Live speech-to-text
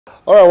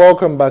All right,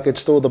 welcome back. It's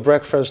still The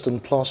Breakfast on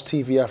Plus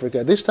TV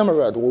Africa. This time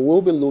around, we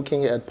will be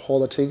looking at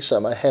politics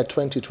ahead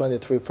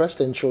 2023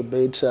 presidential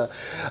debates. A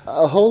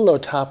whole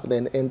lot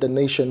happening in the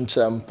nation's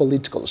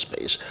political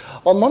space.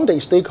 On Monday,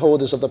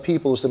 stakeholders of the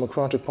People's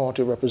Democratic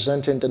Party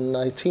representing the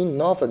 19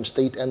 northern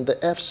states and the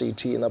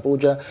FCT in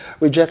Abuja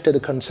rejected a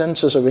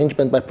consensus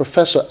arrangement by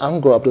Professor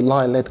Ango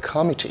Abdullahi-led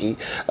committee,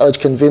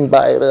 convened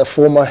by the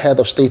former head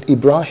of state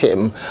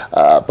Ibrahim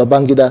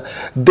Babangida.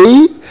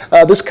 They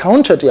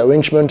discounted the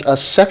arrangement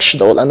as sectional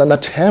and an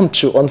attempt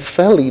to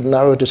unfairly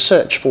narrow the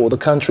search for the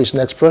country's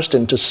next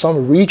president to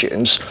some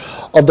regions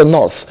of the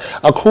north.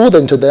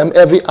 According to them,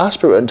 every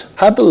aspirant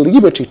had the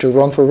liberty to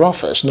run for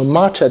office, no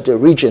matter their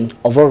region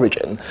of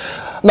origin.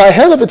 Now,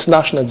 ahead of its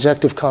National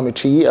Executive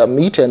Committee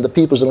meeting, the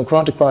People's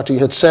Democratic Party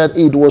had said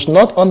it was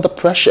not under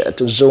pressure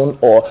to zone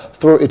or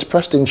throw its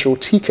presidential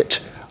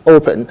ticket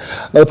open.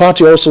 Now, the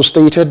party also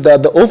stated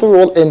that the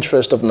overall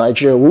interest of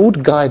Nigeria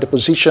would guide the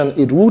position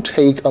it would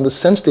take on the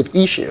sensitive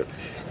issue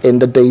in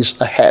the days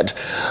ahead.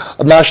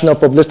 A National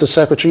Publicity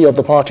Secretary of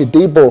the party,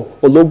 Debo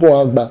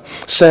Ologunagba,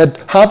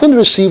 said, having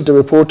received the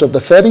report of the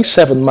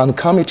 37-man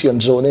Committee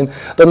on Zoning,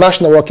 the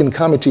National Working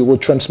Committee will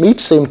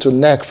transmit same to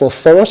NEC for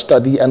thorough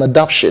study and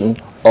adoption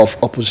of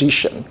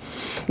opposition.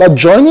 Now,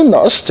 joining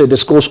us to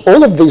discuss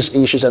all of these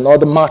issues and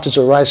other matters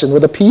arising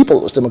with the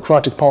People's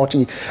Democratic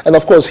Party, and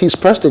of course his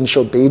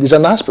presidential bid, is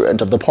an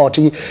aspirant of the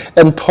party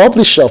and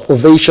publisher of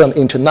Ovation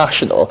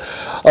International.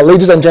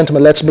 Ladies and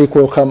gentlemen, let's make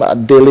welcome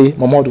Dele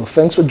Momodu.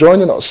 Thanks for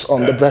joining us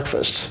on The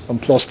Breakfast on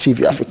Plus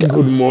TV Africa.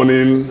 Good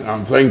morning,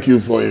 and thank you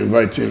for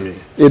inviting me.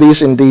 It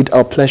is indeed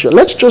our pleasure.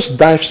 Let's just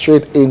dive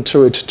straight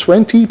into it.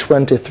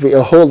 2023,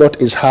 a whole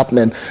lot is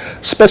happening,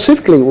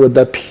 specifically with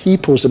the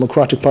People's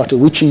Democratic Party,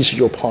 which is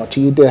your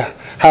party. There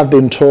have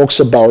been talks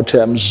about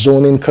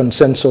zoning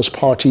consensus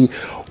party.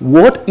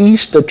 What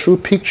is the true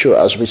picture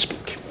as we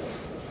speak?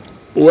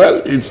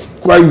 Well, it's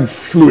quite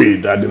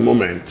fluid at the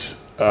moment.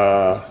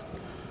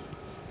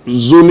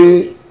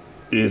 Zoning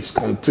is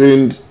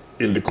contained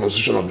in the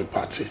constitution of the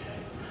party,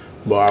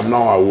 but I'm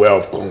now aware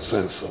of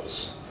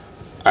consensus.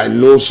 I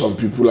know some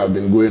people have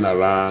been going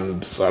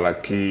around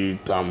Saraki,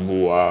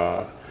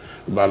 Tambua,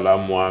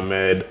 Bala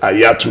Mohammed,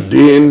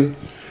 Ayatudin,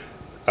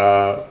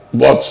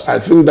 but I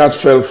think that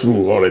fell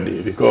through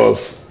already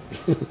because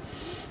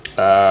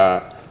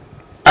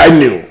I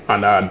knew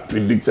and I had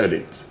predicted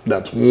it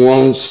that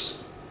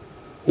once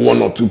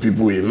one or two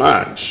people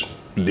emerge,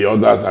 the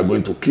others are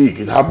going to kick.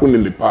 It happened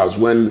in the past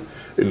when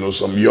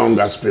some young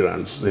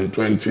aspirants in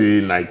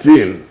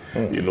 2019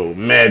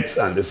 met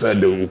and they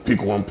said they will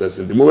pick one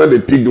person. The moment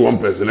they picked one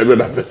person, every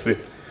other person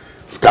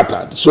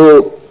scattered.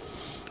 So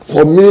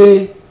for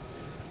me,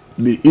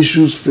 the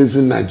issues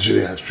facing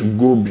Nigeria should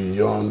go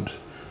beyond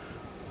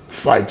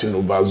fighting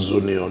over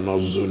zoning or not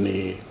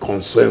zoning,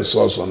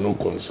 consensus or no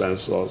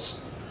consensus,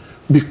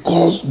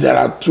 because there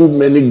are too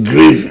many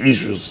grave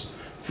issues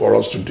for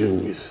us to deal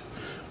with.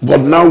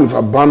 But now we've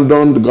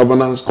abandoned the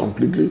governance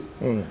completely.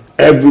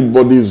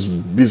 Everybody is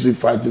busy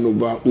fighting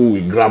over who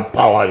will grab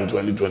power in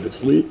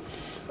 2023.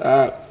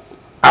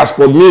 As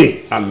for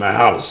me and my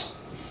house,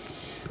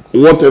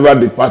 whatever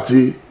the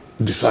party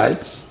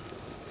decides,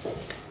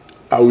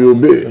 I will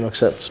obey. And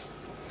accept.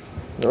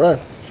 All right.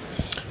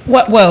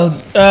 Well,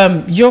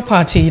 your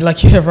party,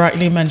 like you have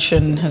rightly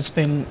mentioned, has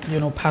been,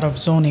 part of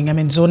zoning. I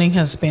mean, zoning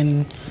has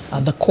been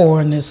at the core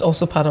and is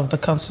also part of the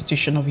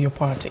constitution of your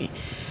party.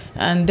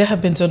 And there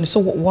have been zoning. So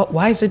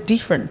why is it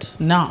different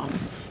now?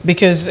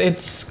 Because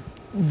it's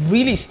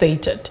really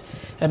stated,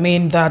 I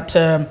mean, that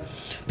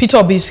Peter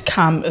Obi's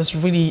camp is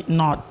really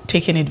not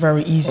taking it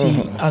very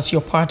easy as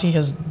your party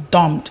has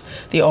dumped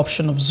the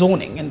option of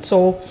zoning. And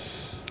so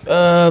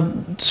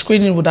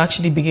screening would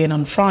actually begin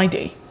on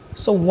Friday.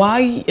 So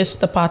why is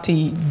the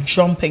party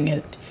jumping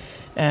it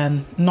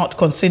and not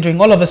considering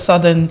all of a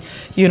sudden,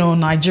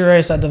 Nigeria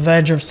is at the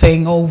verge of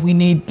saying, oh, we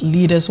need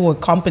leaders who are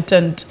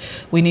competent.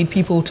 We need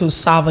people to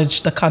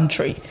salvage the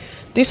country.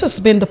 This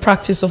has been the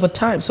practice over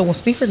time. So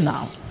what's different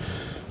now?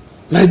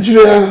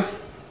 Nigeria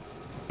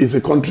is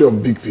a country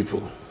of big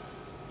people.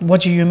 What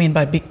do you mean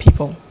by big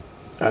people?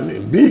 I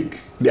mean big.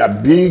 They are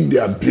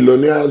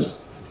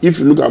billionaires. If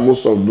you look at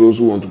most of those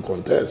who want to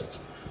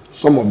contest,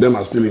 some of them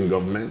are still in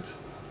government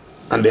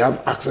and they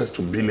have access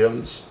to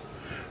billions.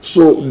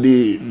 So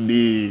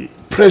the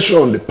pressure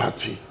on the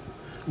party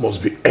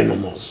must be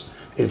enormous.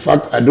 In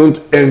fact, I don't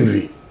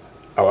envy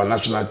our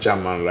national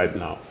chairman right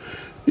now.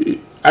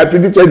 I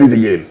predicted it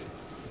again.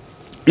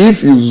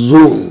 If you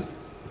zone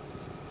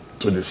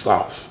to the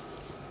south,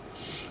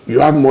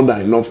 you have more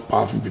than enough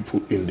powerful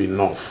people in the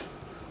north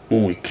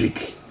who will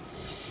kick.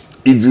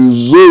 If you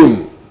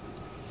zone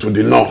to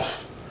the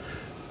north,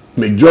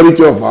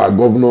 majority of our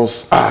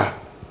governors are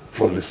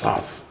from the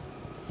south.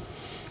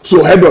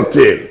 So head or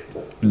tail,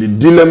 the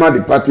dilemma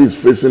the party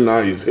is facing now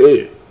is,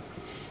 hey,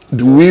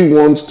 do we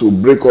want to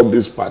break up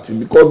this party?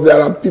 Because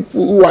there are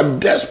people who are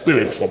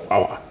desperate for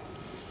power.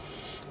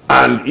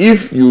 And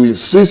if you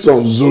insist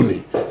on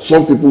zoning,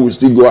 some people will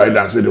still go ahead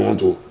and say they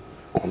want to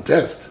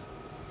contest.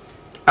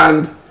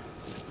 And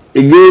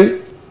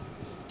again,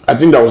 I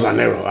think that was an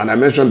error, and I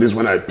mentioned this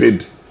when I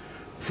paid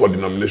for the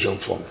nomination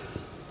form.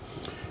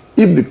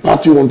 If the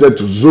party wanted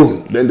to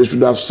zone, then they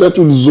should have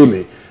settled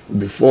zoning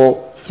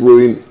before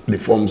throwing the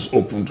forms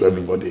open to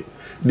everybody.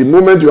 The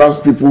moment you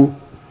ask people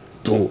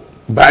to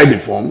buy the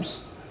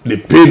forms, they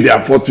pay their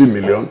 40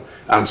 million,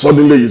 and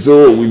suddenly you say,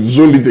 oh, we've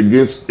zoned it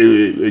against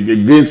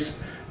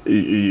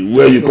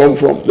where you come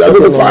from. They're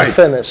going to fight.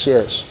 Fairness,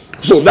 yes.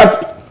 So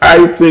that,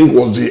 I think,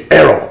 was the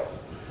error.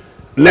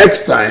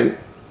 Next time,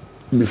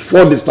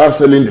 before they start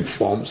selling the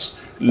forms,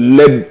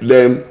 let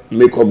them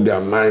make up their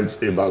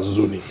minds about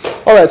zoning.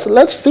 All right, so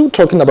let's still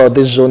talking about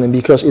this zoning,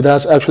 because it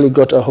has actually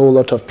got a whole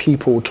lot of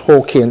people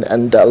talking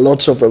and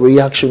lots of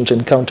reactions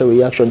and counter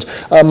reactions.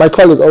 My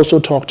colleague also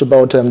talked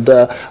about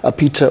the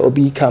Peter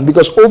Obi camp,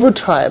 because over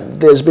time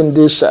there's been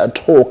this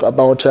talk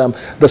about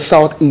the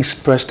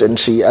Southeast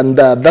presidency, and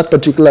that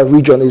particular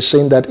region is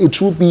saying that it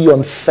would be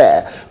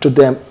unfair to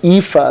them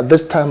if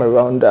this time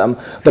around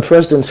the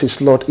presidency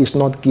slot is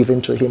not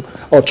given to him,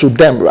 or to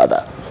them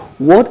rather.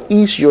 What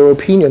is your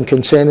opinion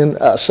concerning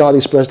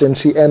Southeast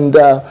presidency, and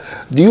do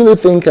you really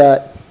think they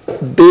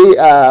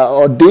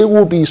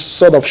will be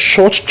sort of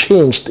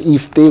shortchanged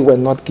if they were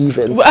not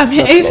given? Well, I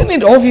mean, isn't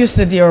it obvious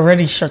that they're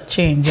already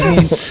shortchanged? I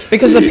mean,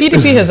 because the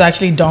PDP has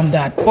actually done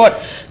that. But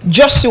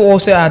just to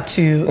also add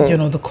to you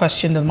know, the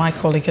question that my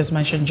colleague has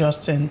mentioned,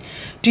 Justin,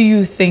 do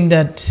you think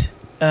that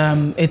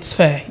it's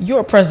fair?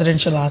 You're a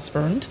presidential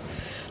aspirant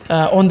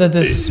under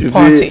this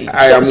party.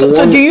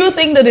 So do you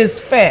think that it's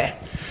fair?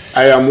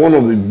 I am one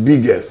of the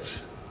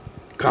biggest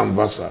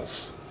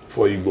canvassers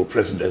for Igbo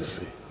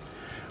presidency.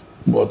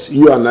 But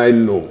you and I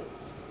know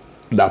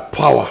that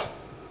power,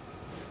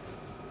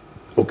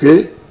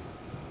 okay,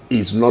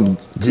 is not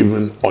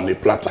given on a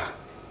platter.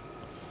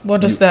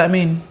 What does that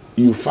mean?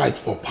 You fight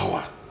for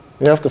power.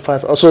 You have to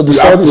fight. So the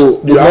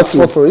Southeast, you have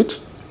fought for it?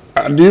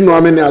 Do you know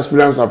how many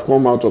aspirants have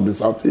come out of the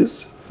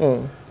Southeast?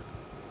 Do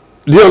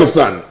you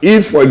understand?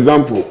 If, for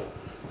example,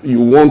 you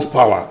want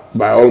power,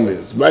 by all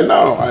means. By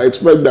now, I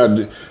expect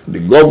that the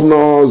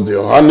governors, the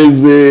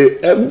Ohanese,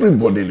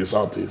 everybody in the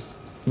Southeast,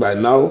 by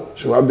now,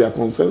 should have their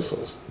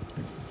consensus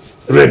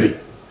ready.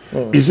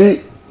 You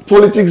see,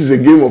 politics is a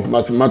game of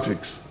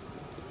mathematics.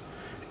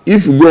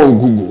 If you go on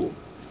Google,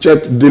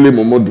 check Dele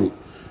Momodu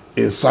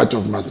in search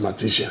of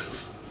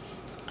mathematicians.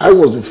 I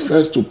was the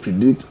first to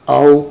predict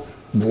how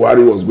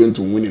Buhari was going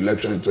to win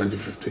election in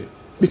 2015,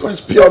 because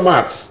it's pure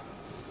maths.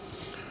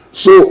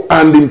 So,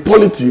 and in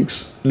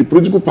politics, the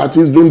political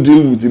parties don't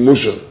deal with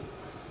emotion.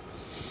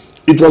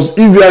 It was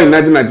easier in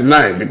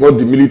 1999 because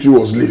the military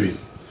was leaving.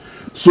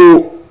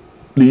 So,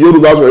 the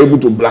Yorubas were able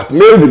to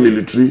blackmail the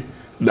military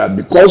that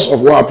because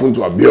of what happened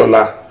to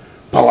Abiola,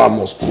 power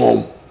must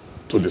come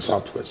to the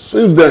Southwest.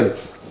 Since then,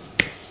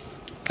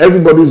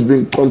 everybody's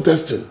been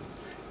contesting.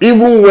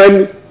 Even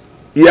when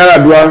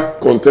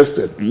Yaradua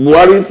contested,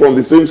 Buhari from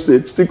the same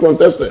state still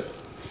contested.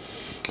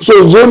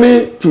 So,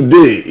 zoning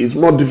today is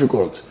more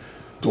difficult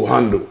to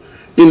handle.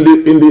 In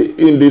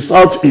the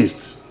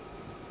Southeast,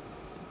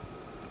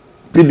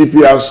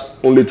 PDP has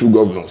only 2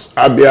 governors,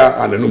 Abia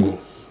and Enugu.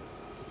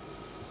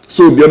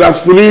 So the other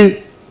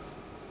 3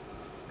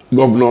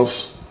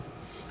 governors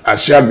are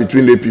shared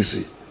between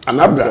APC and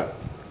Abia.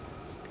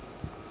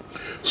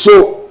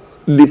 So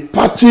the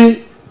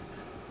party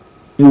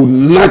will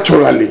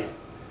naturally,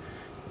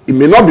 it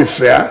may not be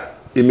fair,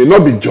 it may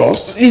not be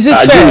just. Is it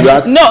fair?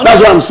 That. No,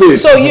 that's what I'm saying.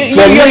 So you're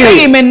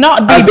saying it may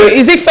not be.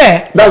 Is it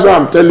fair? That's why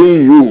I'm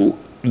telling you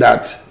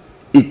that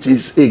it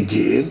is a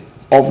game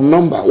of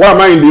number. Why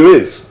am I in the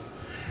race?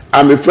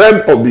 I'm a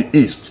friend of the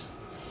East.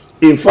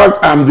 In fact,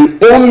 I'm the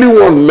only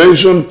one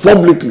mentioned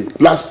publicly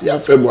last year,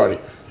 February.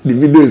 The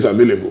video is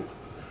available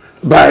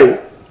by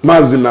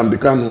Mazi Nnamdi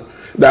Kanu,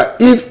 that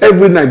if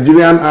every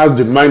Nigerian has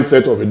the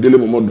mindset of a Dele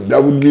Momodu,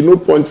 there would be no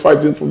point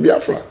fighting for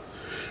Biafra.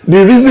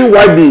 The reason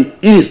why the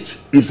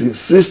East is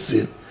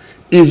insisting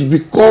is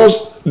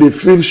because they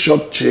feel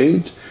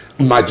shortchanged,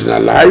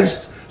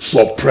 marginalized,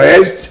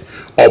 suppressed,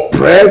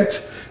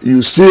 oppressed.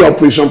 You see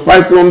Operation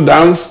Python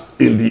dance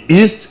in the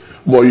East,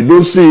 but you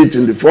don't see it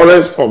in the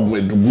forest of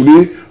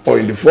Maiduguri or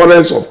in the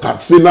forest of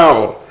Katsina,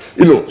 or,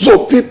 you know.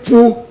 So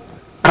people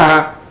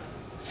are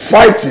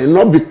fighting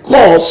not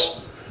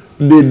because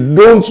they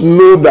don't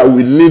know that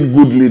we need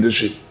good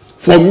leadership.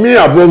 For me,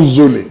 above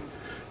zoning,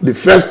 the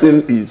first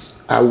thing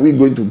is, are we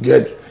going to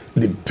get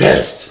the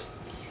best?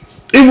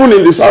 Even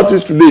in the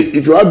Southeast today,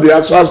 if you have the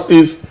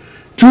Southeast,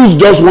 choose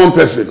just one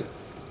person,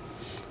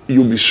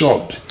 you'll be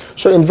shocked.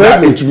 So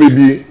invariably, it may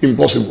be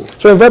impossible.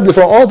 So invariably,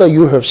 for all that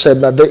you have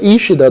said, that the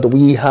issue that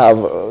we have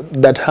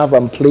that have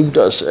plagued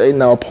us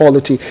in our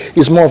polity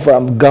is more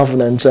of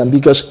governance.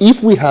 Because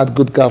if we had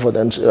good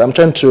governance, I'm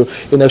trying to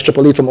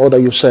extrapolate from all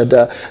that you've said,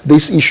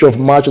 this issue of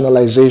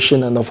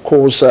marginalization and of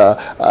course...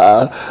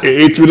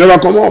 it will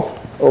never come up.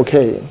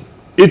 Okay.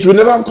 It will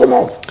never come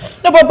up.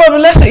 No, but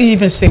let's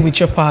even stay with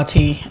your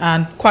party.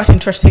 And quite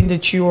interesting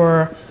that you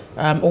are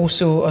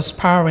also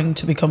aspiring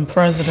to become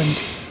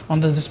president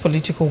under this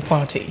political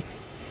party.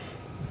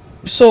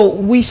 So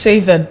we say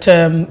that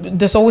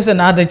there's always an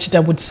adage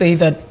that would say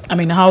that, I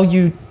mean, how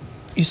you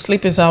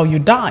sleep is how you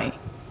die.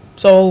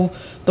 So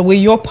the way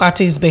your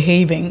party is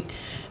behaving,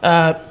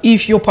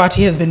 if your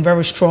party has been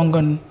very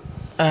strong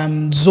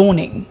on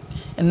zoning,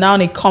 and now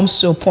it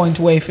comes to a point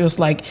where it feels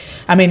like,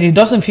 I mean, it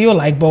doesn't feel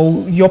like,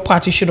 but your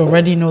party should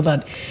already know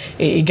that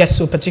it gets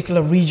to a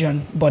particular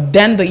region. But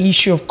then the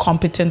issue of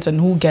competence and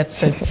who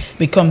gets it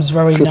becomes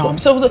very numb.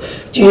 So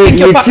do you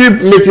think we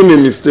keep making a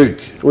mistake?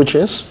 Which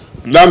is?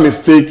 That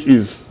mistake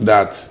is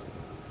that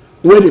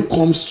when it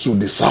comes to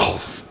the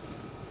South,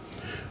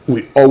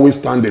 we always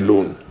stand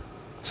alone.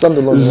 Stand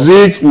alone.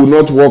 Zik will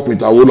not work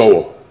with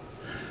Awolowo.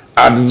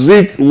 Had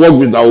Zik worked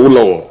with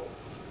Awolowo,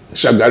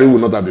 Shagari will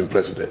not have been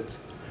president.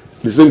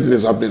 The same thing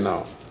is happening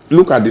now.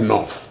 Look at the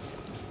North.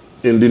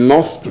 In the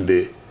North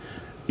today,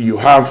 you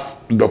have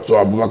Dr.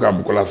 Abubakar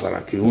Bukola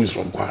Saraki, who is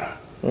from Kwara.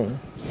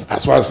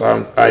 As far as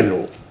I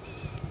know,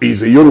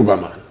 he's a Yoruba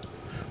man.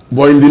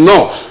 But in the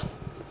North,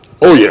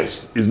 oh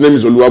yes, his name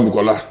is Oluwa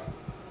Bukola,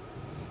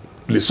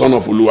 the son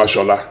of Oluwa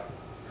Shola.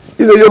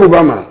 He's a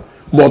Yoruba man,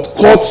 but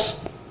caught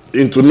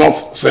into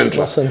North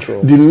Central.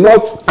 The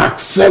North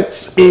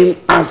accepts him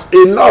as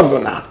a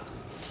Northerner.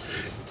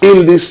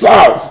 In the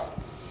South,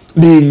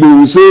 the Igbo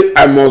will say,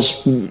 I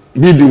must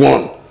be the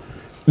one.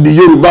 The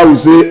Yoruba will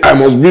say, I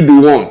must be the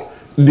one.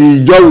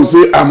 The Ijaw will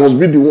say, I must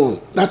be the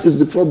one. That is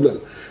the problem.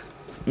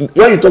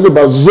 When you talk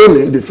about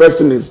zoning, the first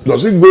thing is,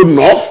 does it go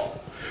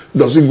north?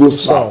 Does it go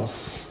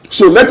south?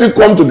 So let it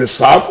come to the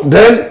south,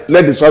 then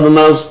let the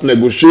southerners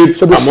negotiate.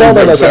 So the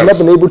southerners have not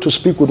been able to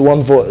speak with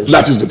one voice.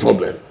 That is the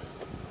problem.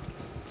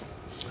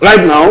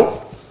 Right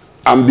now,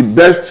 I'm the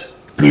best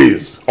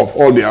placed of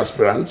all the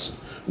aspirants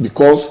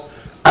because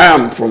I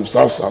am from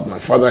South. My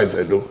father is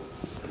Edo.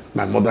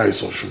 My mother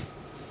is Osun.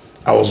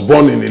 I was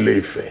born in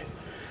Ile-Ife.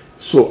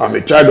 So I'm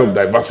a child of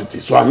diversity.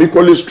 So I'm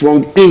equally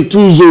strong in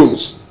two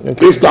zones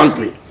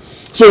instantly.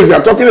 So if you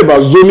are talking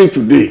about zoning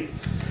today,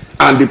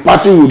 and the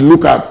party would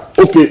look at,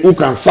 okay, who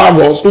can serve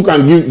us, who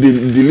can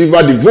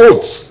deliver the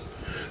votes,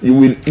 you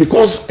will,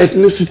 because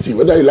ethnicity,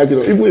 whether you like it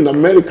or even in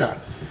America,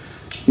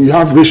 you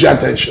have racial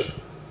tension,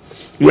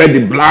 where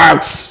the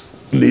blacks,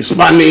 the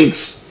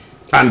Hispanics,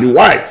 and the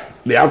whites,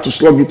 they have to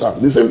slug it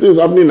out. The same thing is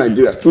happening in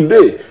Nigeria.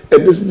 Today,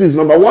 ethnicity is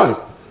number one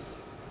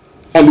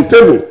on the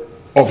table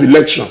of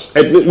elections.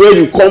 Where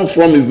you come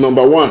from is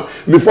number one.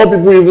 Before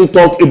people even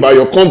talk about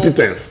your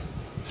competence.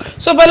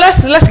 So, but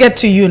let's get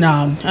to you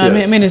now.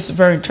 Yes. I mean, it's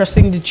very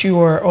interesting that you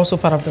are also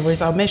part of the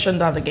race. I'll mention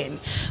that again.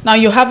 Now,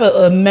 you have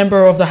a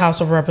member of the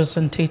House of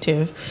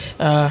Representatives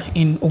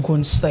in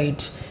Ogun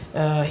State.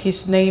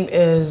 His name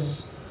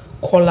is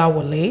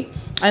Kolawole.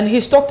 And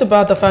he's talked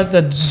about the fact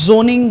that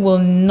zoning will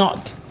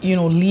not,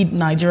 lead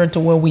Nigeria to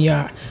where we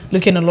are,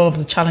 looking at a lot of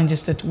the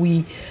challenges that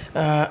we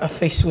are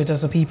faced with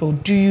as a people.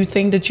 Do you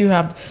think that you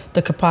have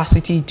the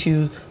capacity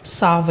to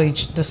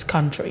salvage this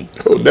country?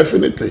 Oh,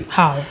 definitely.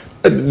 How?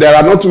 There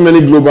are not too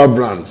many global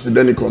brands in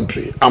any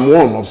country. I'm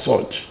one of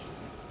such.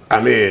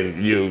 I mean,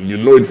 you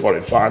know it for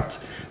a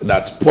fact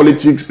that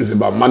politics is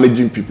about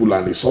managing people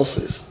and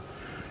resources.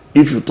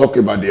 If you talk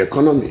about the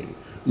economy,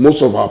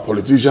 most of our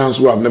politicians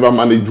who have never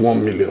managed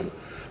 1 million,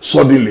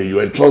 suddenly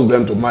you entrust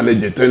them to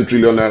manage a 10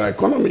 trillion naira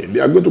economy, they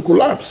are going to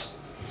collapse.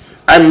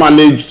 I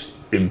managed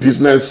a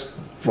business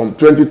from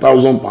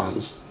 20,000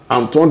 pounds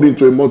and turned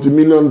into a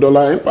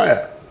multi-million-dollar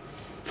empire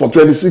for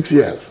 26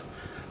 years.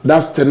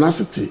 That's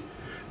tenacity.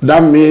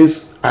 That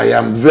means I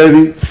am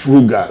very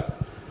frugal.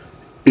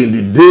 In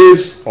the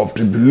days of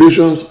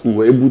tribulations, we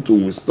were able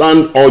to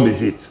withstand all the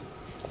heat,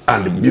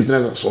 and the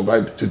business has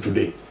survived till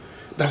today.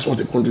 That's what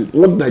the country,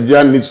 what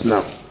Nigeria needs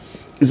now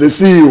is a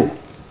CEO,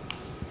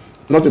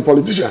 not a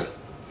politician.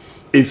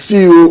 A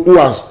CEO who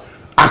has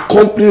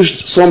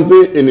accomplished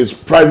something in his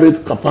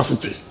private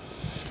capacity.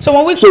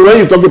 So when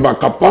you talk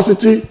about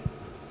capacity,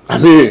 I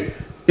mean,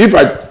 if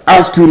I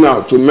ask you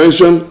now to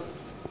mention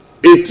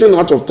 18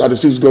 out of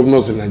 36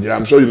 governors in Nigeria,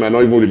 I'm sure you might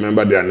not even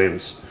remember their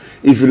names.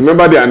 If you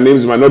remember their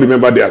names, you might not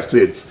remember their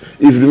states.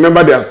 If you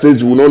remember their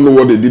states, you will not know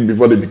what they did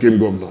before they became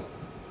governor.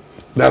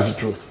 That's the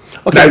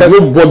truth. Okay, there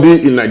is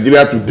nobody in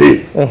Nigeria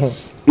today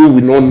who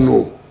will not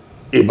know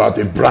about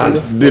a brand,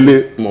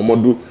 Dele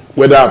Momodu,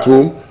 whether at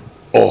home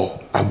or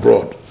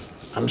abroad.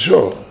 I'm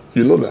sure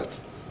you know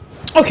that.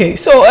 Okay,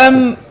 so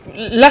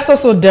let's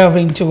also delve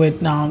into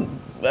it now.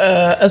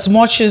 As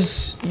much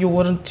as you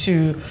want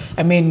to,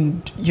 I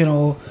mean,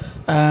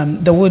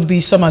 there would be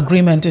some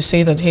agreement to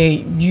say that,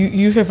 hey,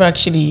 you have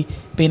actually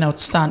been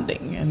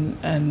outstanding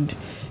and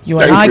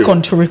you're an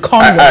icon to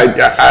recall.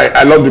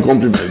 I love the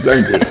compliment.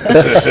 Thank you.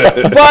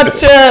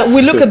 But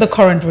we look at the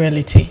current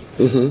reality.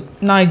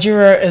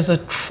 Nigeria is a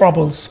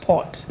troubled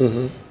spot.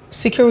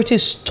 Security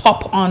is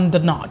top on the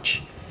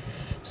notch.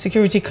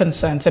 Security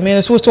concerns. I mean,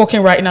 as we're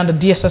talking right now, the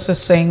DSS is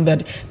saying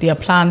that there are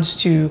plans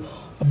to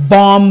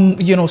bomb,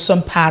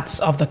 some parts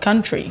of the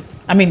country.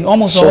 I mean,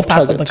 almost all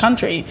parts of the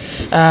country.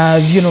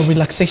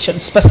 Relaxation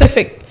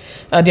specific.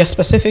 There are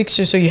specifics.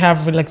 So you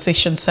have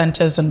relaxation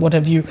centers and what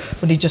have you,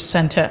 religious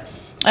center.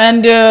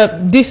 And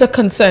these are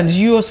concerns.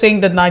 You are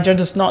saying that Nigeria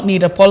does not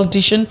need a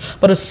politician,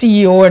 but a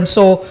CEO. And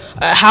so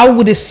how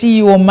would a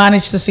CEO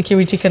manage the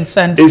security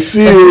concerns? A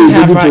CEO is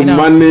able to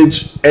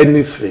manage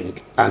anything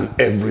and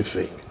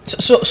everything.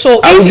 So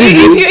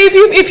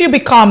if you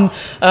become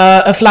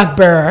a flag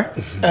bearer,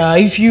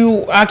 if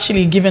you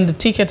actually given the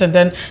ticket, and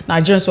then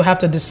Nigerians will have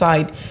to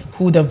decide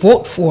who they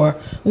vote for,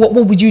 what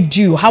would you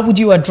do? How would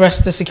you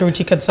address the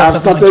security concerns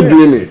of Nigeria? I've started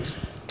doing it.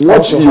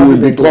 What you will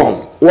become,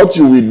 what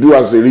you will do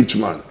as a rich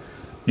man,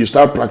 you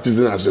start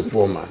practicing as a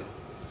poor man.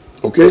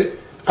 Okay?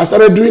 I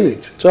started doing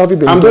it. So have you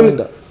been doing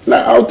that?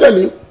 Like, I'll tell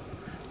you,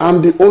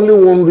 I'm the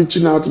only one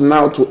reaching out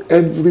now to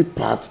every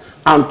part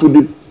and to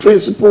the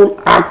principal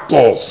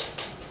actors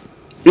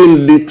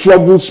in the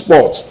troubled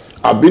spots.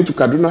 I've been to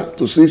Kaduna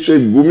to see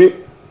Sheikh Gumi.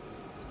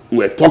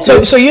 We're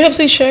talking. So you have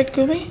seen Sheikh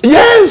Gumi?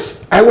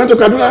 Yes, I went to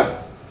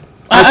Kaduna.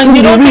 And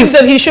you don't think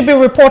that he should be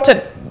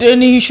reported, then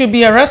he should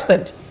be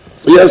arrested?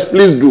 Yes,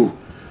 please do.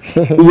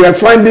 We are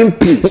finding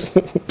peace.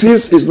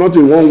 Peace is not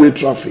a one-way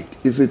traffic.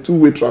 It's a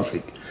two-way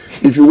traffic.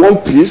 If you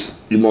want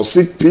peace, you must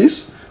seek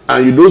peace.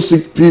 And you don't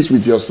seek peace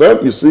with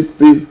yourself. You seek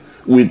peace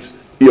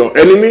with your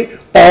enemy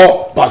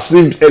or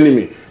perceived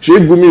enemy.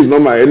 Sheikh Gumi is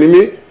not my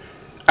enemy.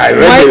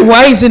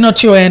 Why is he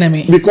not your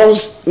enemy?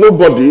 Because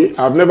nobody,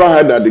 I've never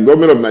heard that the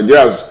government of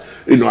Nigeria has,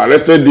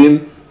 arrested him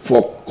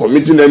for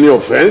committing any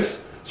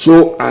offense.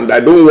 So, and I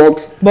don't work.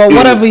 But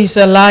whatever his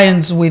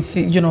alliance with,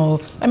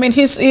 I mean,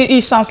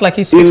 he sounds like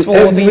he speaks for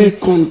in every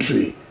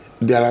country,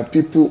 there are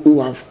people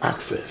who have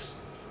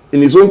access.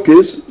 In his own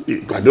case,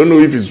 I don't know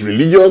if it's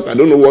religious. I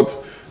don't know what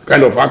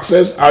kind of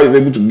access, how he's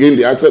able to gain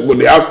the access. But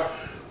they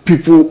have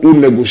people who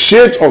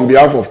negotiate on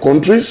behalf of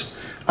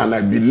countries. And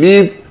I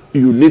believe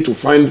you need to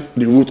find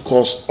the root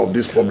cause of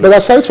this problem. But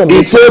aside from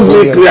he told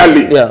me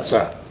clearly,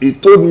 sir, he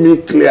told me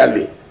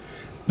clearly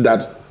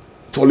that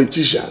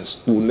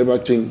politicians will never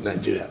change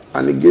Nigeria.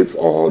 And he gave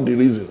all the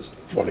reasons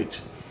for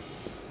it.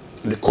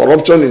 The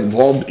corruption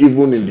involved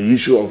even in the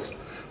issue of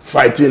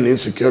fighting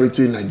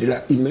insecurity in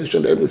Nigeria, he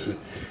mentioned everything.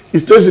 He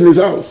stays in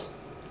his house.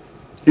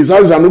 His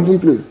house is an open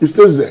place. He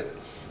stays there.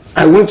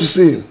 I went to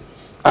see him.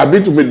 I've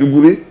been to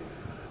Maiduguri,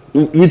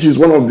 which is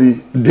one of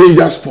the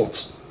danger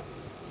spots.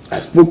 I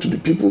spoke to the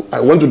people.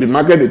 I went to the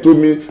market. They told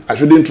me I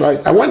shouldn't try.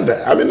 I went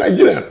there. I'm a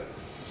Nigerian.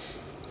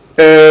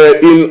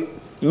 In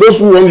those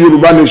who want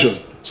Yoruba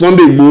Nation,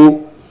 Sunday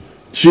Igboho,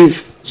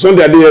 Chief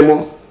Sunday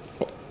Adeyemo,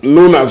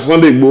 known as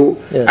Sunday Igboho,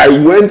 yes. I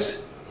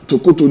went to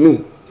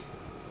Cotonou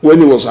when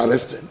he was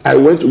arrested. I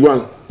went to go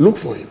and look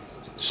for him,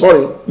 saw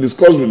him,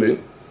 discussed with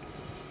him.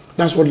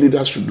 That's what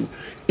leaders should do.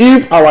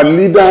 If our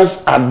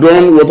leaders had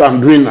done what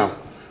I'm doing now,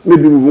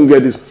 maybe we won't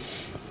get this.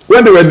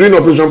 When they were doing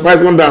Operation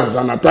Python Dance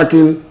and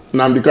attacking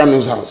Nnamdi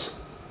Kanu's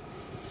house,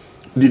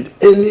 did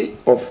any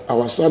of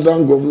our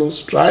southern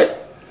governors try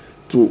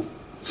to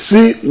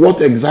see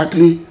what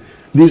exactly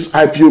these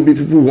IPOB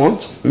people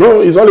want?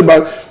 No, it's all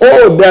about,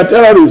 oh, they are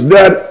terrorists.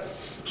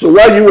 So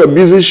while you were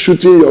busy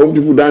shooting your own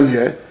people down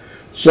here,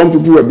 some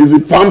people were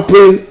busy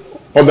pampering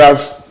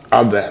others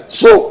out there.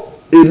 So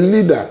a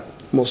leader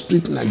must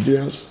treat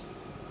Nigerians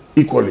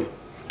equally.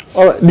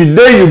 All right. The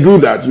day you do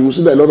that, you will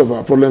see that a lot of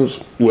our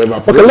problems will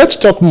evaporate. Okay, let's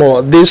talk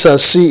more. This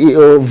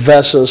CEO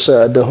versus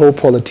the whole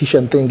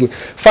politician thing.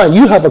 Fine,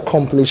 you have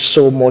accomplished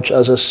so much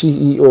as a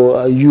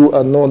CEO. You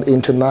are known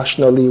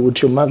internationally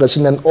with your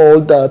magazine and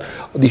all that,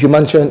 the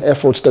humanitarian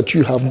efforts that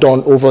you have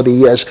done over the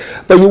years.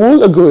 But you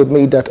will agree with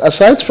me that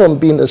aside from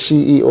being a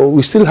CEO,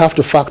 we still have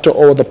to factor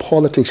all the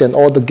politics and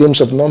all the games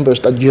of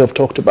numbers that you have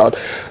talked about.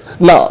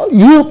 Now,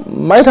 you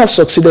might have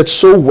succeeded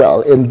so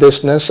well in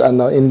business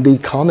and in the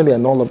economy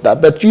and all of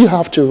that, but you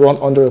have to run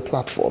under a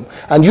platform.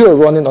 And you are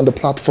running on the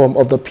platform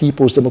of the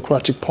People's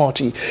Democratic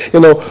Party.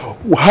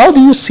 How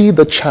do you see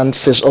the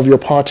chances of your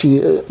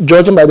party,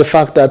 judging by the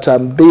fact that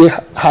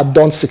they had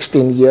done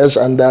 16 years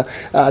and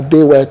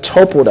they were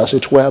toppled, as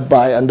it were,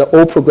 by and the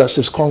All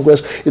Progressives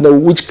Congress,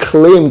 which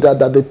claimed that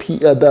the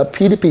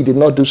PDP did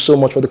not do so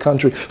much for the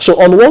country.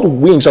 So on what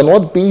wings, on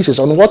what basis,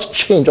 on what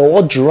change, on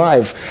what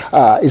drive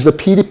is the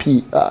PDP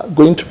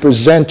going to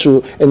present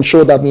to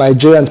ensure that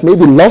Nigerians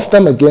maybe love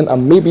them again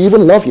and maybe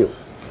even love you?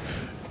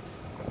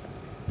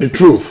 The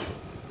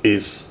truth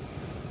is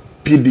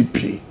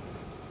PDP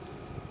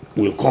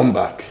will come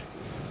back.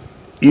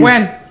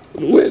 When?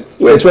 Wait.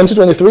 In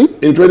 2023?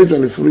 In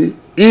 2023,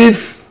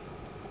 if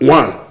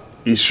one,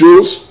 it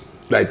shows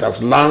that it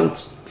has learned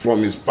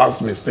from its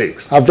past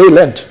mistakes. Have they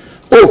learned?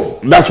 Oh,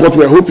 that's what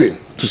we're hoping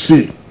to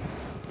see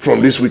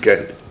from this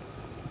weekend.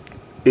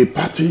 A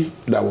party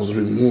that was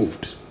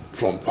removed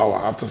from power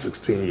after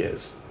 16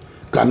 years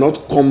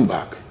cannot come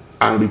back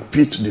and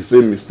repeat the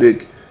same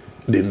mistake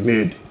they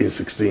made in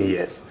 16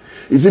 years.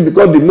 You see,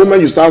 because the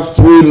moment you start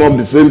throwing up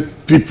the same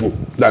people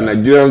that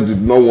Nigerians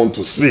did not want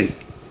to see,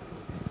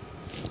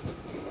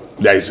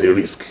 there is a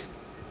risk.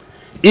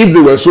 If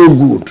they were so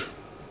good,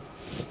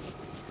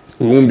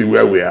 we won't be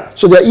where we are.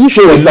 So there are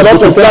issues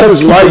that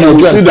is why you will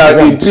see that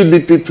in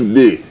PDP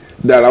today,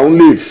 there are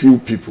only a few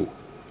people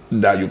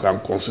that you can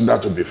consider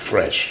to be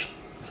fresh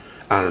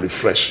and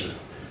refreshing.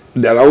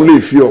 There are only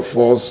a few of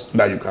us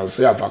that you can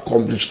say have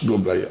accomplished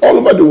globally. All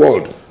over the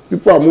world,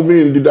 people are moving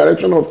in the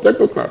direction of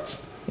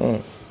technocrats.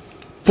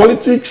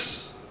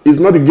 Politics is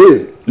not a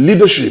game.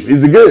 Leadership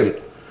is the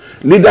game.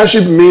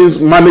 Leadership means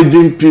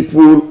managing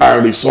people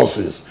and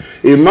resources.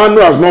 A man who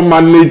has not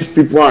managed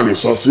people and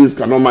resources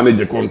cannot manage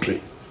a country.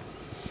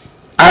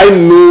 I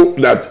know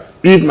that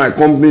if my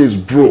company is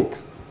broke,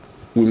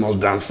 we must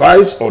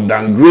downsize or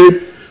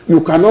downgrade.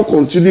 You cannot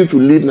continue to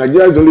live.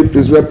 Nigeria is the only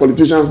place where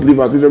politicians live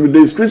as if every day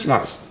is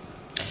Christmas.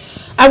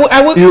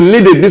 You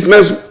need a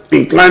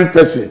business-inclined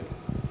person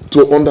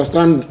to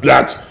understand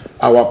that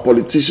our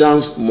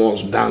politicians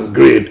must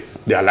downgrade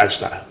their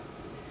lifestyle.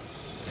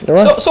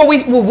 So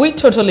we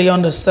totally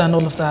understand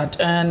all of that,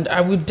 and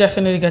I would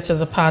definitely get to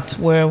the part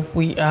where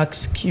we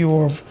ask you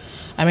of,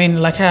 I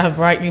mean, like I have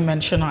rightly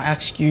mentioned, I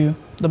ask you,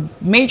 the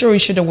major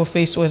issue that we're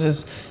faced with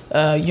is,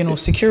 you know,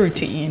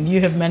 security, and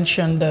you have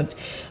mentioned that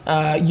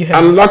you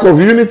have... And lack of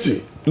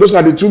unity. Those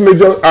are the two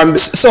major, and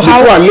the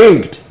two are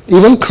linked.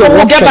 Even so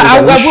we'll get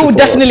back, we will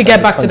definitely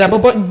get back to that,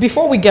 but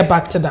before we get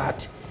back to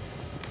that,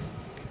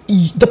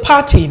 the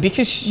party,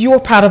 because you're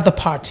part of the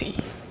party,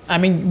 I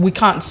mean, we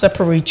can't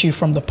separate you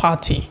from the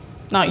party.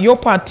 Now, your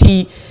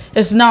party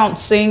is now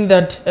saying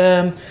that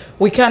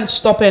we can't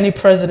stop any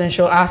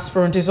presidential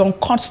aspirant. It's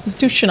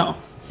unconstitutional.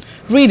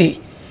 Really?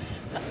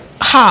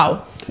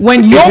 How?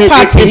 When your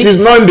party... It is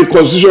not in the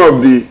constitution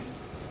of the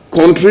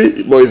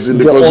country, but it's in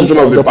the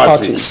constitution of the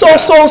party.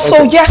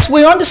 So yes,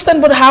 we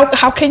understand, but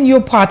how can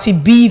your party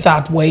be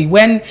that way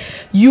when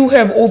you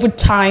have over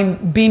time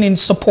been in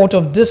support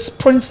of this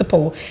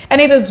principle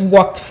and it has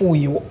worked for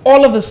you?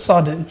 All of a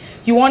sudden,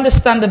 you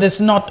understand that it's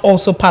not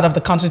also part of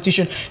the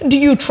constitution. Do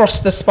you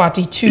trust this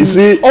party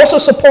to also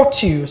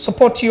support you?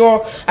 Support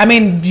your, I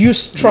mean, you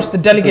trust the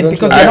delegate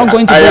because you're not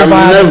going to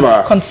go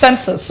by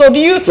consensus. So do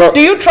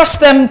you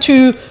trust them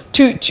to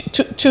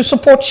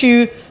support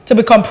you to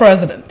become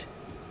president?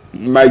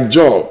 My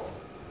job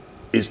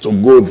is to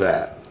go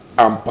there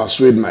and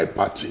persuade my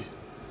party.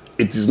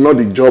 It is not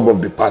the job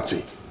of the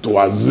party to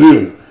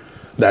assume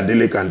that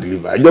Dele can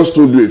deliver. I just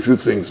told you a few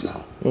things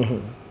now.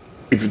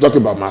 If you talk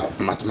about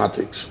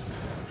mathematics,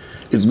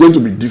 it's going to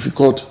be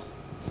difficult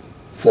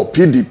for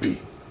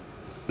PDP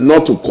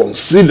not to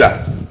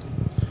consider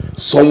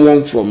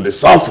someone from the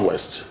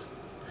southwest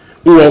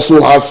who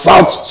also has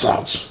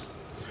south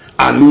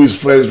and who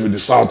is friends with the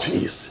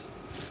southeast.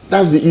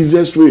 That's the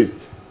easiest way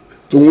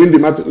to win the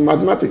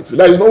mathematics.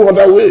 There is no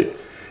other way.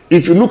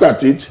 If you look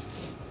at it,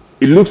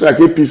 it looks like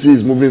APC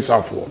is moving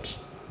southwards.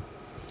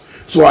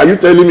 So are you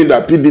telling me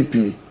that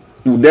PDP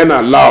would then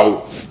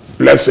allow,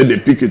 let's say, the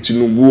pick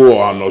Tinubu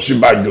or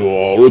Noshibajo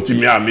or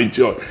Rotimi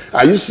Amechi?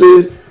 Are you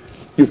saying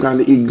you can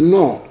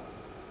ignore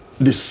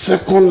the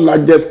second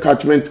largest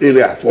catchment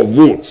area for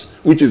votes,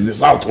 which is the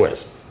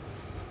southwest?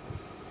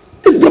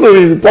 It's going to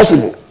be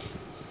impossible.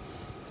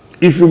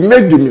 If you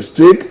make the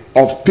mistake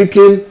of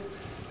picking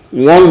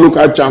one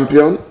local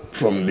champion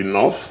from the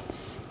north,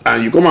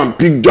 and you come and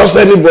pick just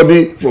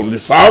anybody from the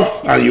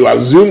south, and you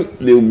assume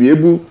they will be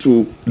able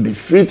to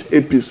defeat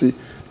APC,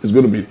 it's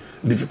going to be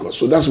difficult.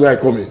 So that's where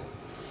I come in.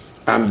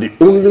 I'm the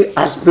only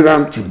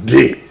aspirant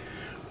today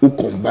who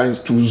combines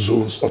two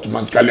zones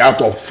automatically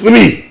out of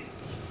three.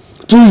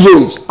 Two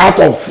zones out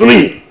of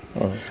three.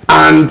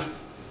 And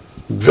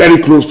very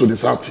close to the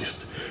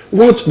southeast.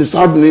 What the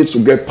south needs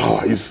to get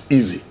power is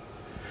easy.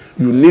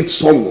 You need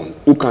someone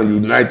who can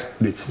unite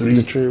the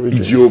three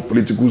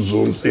geopolitical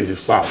zones in the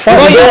south.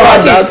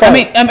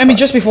 I mean,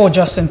 just before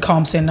Justin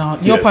comes in now,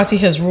 your party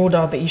has ruled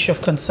out the issue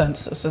of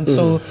consensus, and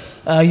so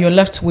you're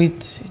left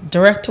with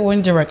direct or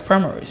indirect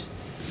primaries.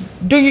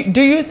 Do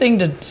you think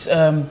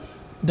that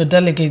the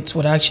delegates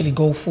would actually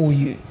go for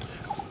you?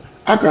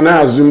 How can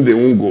I assume they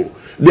won't go?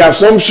 The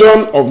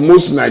assumption of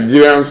most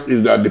Nigerians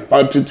is that the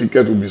party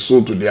ticket will be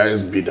sold to the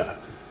highest bidder.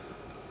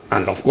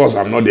 And of course,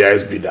 I'm not the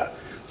highest bidder.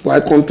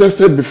 But I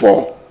contested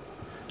before.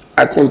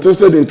 I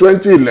contested in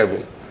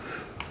 2011.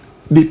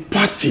 The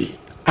party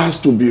has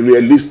to be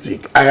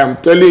realistic. I am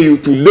telling you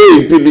today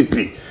in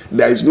PDP,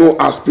 there is no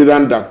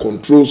aspirant that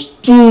controls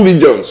 2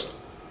 regions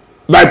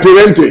by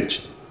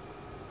parentage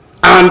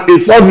and a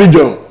 3rd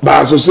region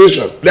by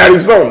association. There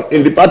is none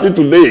in the party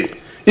today.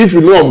 If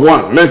you know of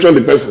one, mention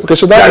the person. Okay,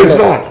 so there is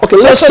none. Okay,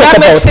 so that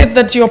makes it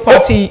that your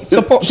party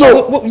support.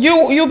 So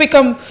you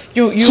become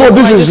you. So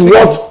this is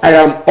what I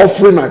am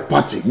offering my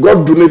party.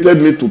 God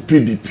donated me to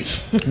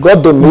PDP.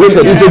 God donated.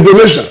 It's a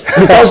donation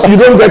because you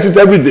don't get it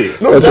every day.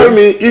 Don't tell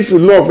me if you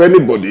know of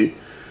anybody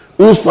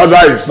whose father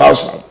is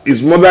South,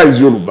 his mother is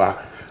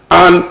Yoruba,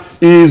 and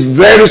he is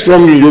very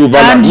strong in Yoruba.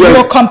 And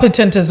you're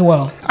competent as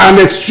well. I'm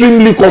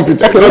extremely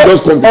competent. Okay, not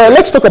just competent.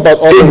 Let's talk about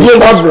a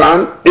global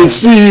brand, a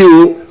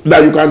CEO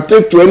that you can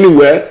take to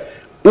anywhere,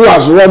 who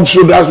has rubbed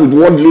shoulders with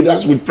world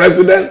leaders, with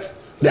presidents.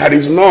 There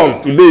is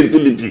none today in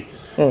PDP.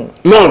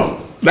 None.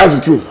 That's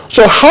the truth.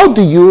 So how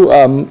do you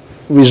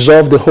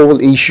resolve the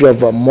whole issue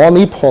of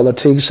money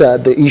politics,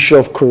 the issue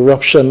of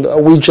corruption,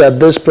 which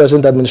this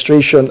present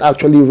administration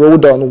actually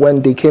rode on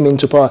when they came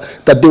into power,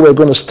 that they were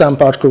going to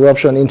stamp out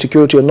corruption,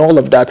 insecurity, and all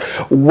of that?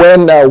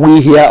 When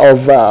we hear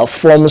of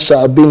firms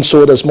being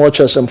sold as much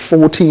as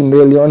 40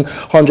 million,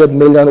 100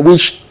 million,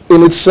 which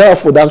in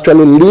itself would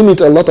actually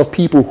limit a lot of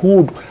people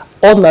who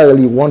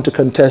ordinarily want to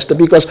contest?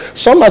 Because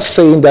some are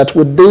saying that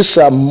with this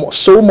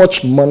so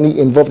much money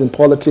involved in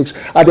politics,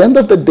 at the end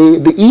of the day,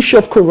 the issue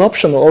of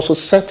corruption will also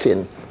set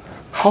in.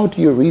 How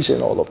do you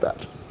reason all of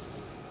that?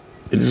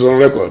 It is on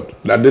record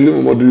that Dele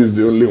Momodu is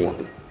the only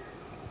one,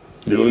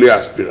 the only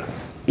aspirant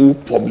who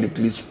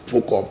publicly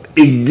spoke up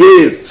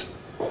against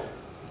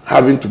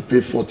having to pay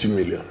 40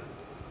 million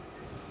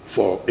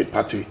for a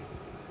party.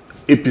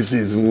 APC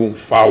is even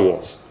far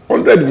worse.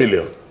 100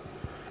 million.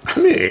 I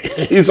mean,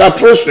 it's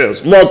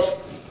atrocious,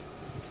 but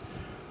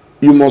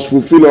you must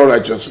fulfill all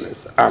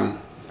righteousness. I'm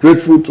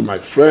grateful to my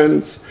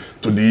friends,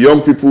 to the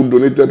young people who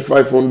donated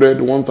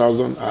 500,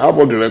 1,000. I have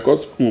all the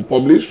records who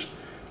published.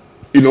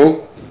 You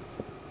know,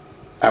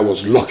 I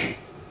was lucky.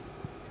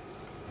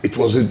 It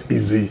wasn't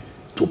easy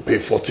to pay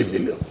 40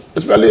 million,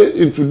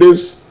 especially in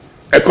today's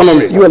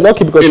economy. You were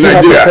lucky because you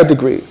have the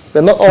pedigree.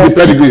 They're not all the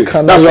pedigree.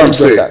 That's what I'm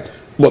saying. That.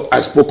 But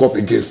I spoke up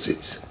against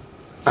it,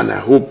 and I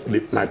hope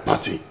that my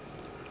party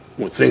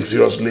will think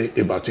seriously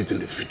about it in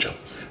the future.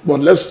 But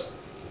let's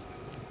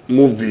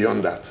move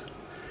beyond that.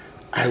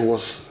 I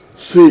was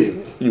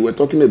saying, you were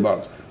talking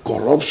about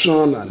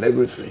corruption and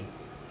everything.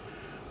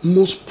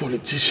 Most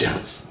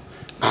politicians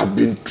have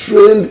been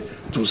trained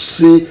to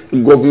see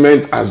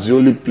government as the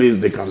only place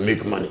they can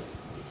make money.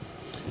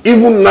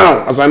 Even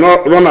now, as I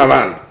run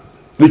around,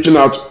 reaching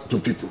out to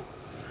people,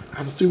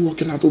 I'm still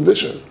working at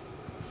Ovation.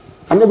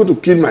 I'm not going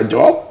to kill my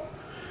job.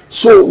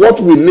 So what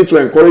we need to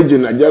encourage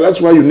in Nigeria,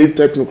 that's why you need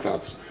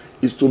technocrats,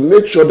 is to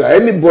make sure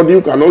that anybody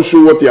who cannot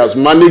show what he has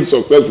managed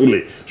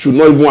successfully should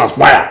not even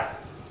aspire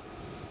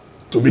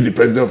to be the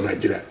president of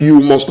Nigeria. You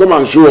must come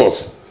and show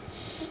us.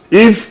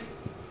 If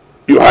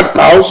you had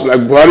cows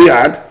like Buhari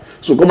had,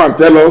 so come and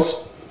tell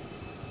us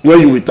when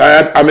you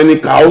retired, how many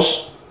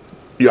cows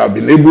you have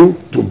been able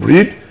to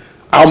breed,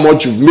 how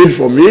much you've made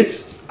from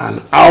it,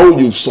 and how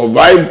you've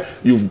survived,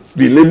 you've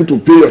been able to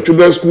pay your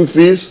children's school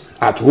fees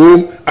at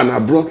home and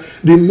abroad.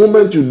 The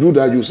moment you do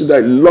that, you see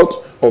that a lot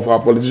of our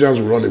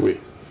politicians will run away.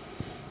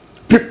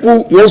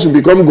 People, once you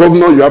become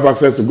governor, you have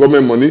access to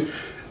government money.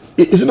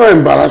 Is it not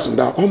embarrassing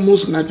that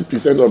almost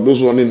 90% of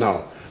those running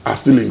now are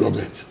still in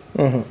government?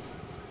 Mm-hmm.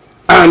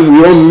 And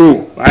we all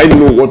know, I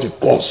know what it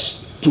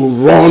costs to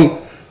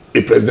run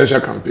a presidential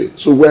campaign.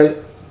 So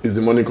where is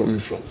the money coming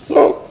from?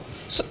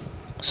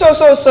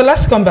 So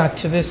let's come back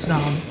to this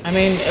now. I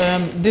mean,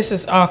 this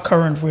is our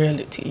current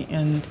reality,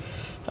 and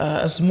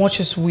as much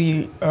as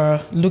we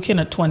are looking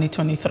at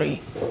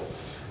 2023,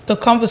 the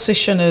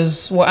conversation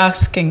is we're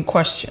asking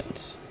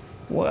questions.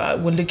 We're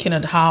looking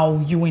at how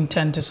you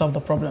intend to solve the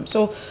problem.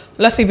 So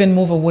let's even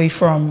move away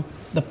from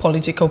the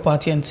political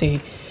party and say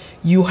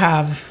you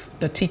have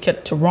the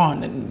ticket to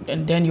run,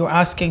 and then you're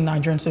asking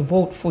Nigerians to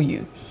vote for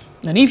you.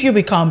 And if you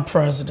become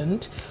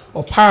president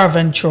or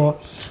paraventure,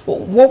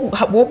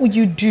 what would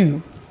you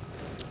do?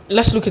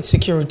 Let's look at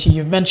security.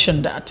 You've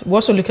mentioned that. We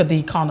also look at the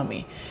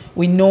economy.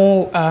 We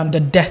know the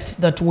debt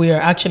that we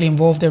are actually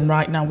involved in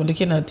right now. We're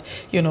looking at,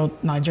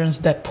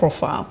 Nigerians' debt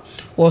profile.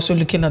 We're also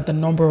looking at the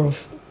number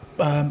of,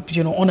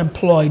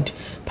 unemployed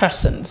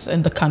persons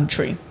in the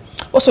country.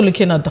 Also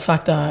looking at the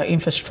fact that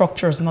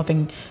infrastructure is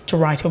nothing to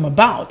write home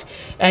about.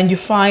 And you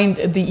find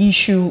the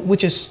issue,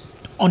 which is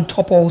on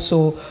top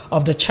also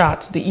of the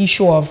charts, the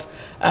issue of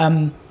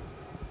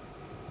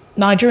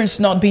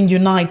Nigerians not being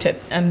united,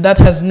 and that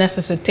has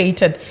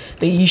necessitated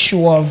the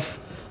issue of,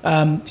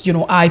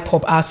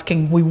 IPOP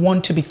asking, we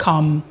want to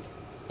become,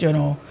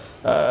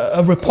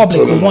 a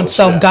republic, we want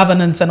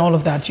self-governance, yes, and all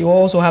of that. You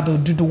also have the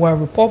Duduwa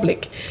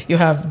Republic. You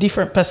have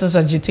different persons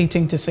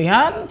agitating to say,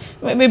 and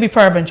maybe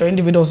paraventure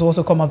individuals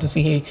also come up to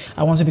say, hey,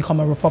 I want to become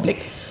a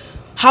republic.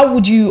 How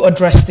would you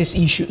address these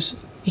issues?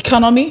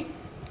 Economy,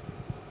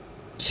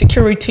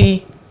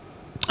 security,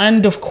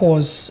 and of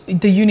course,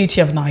 the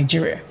unity of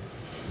Nigeria.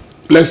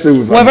 Let's say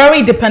we're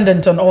very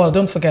dependent on oil,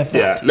 don't forget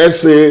that. Yeah,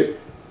 let's say,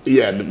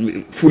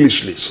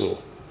 foolishly so.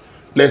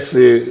 Let's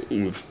say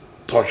we've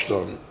touched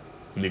on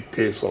the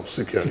case of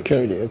security.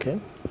 Security, okay.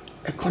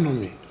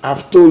 Economy.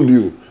 I've told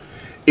you,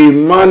 a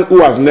man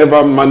who has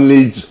never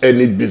managed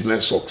any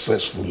business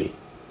successfully,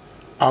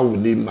 how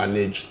will he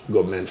manage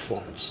government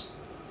funds?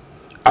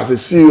 As a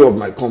CEO of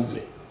my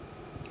company,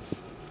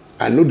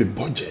 I know the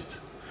budget.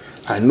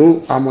 I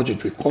know how much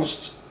it will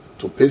cost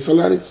to pay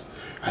salaries.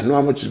 I know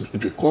how much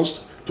it will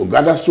cost to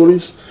gather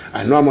stories.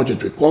 I know how much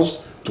it will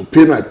cost to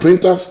pay my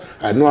printers.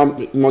 I know how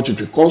much it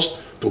will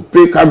cost to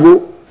pay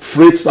cargo,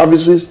 freight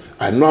services.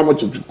 I know how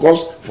much it will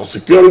cost for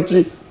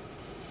security.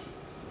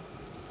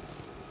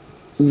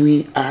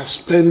 We are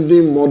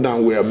spending more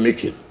than we are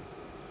making.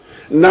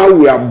 Now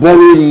we are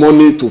borrowing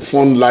money to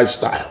fund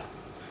lifestyle.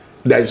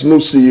 There is no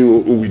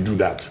CEO who will do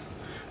that.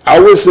 I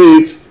always say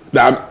it,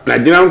 that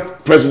Nigerian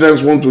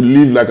presidents want to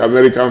live like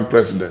American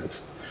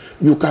presidents.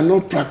 You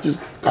cannot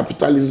practice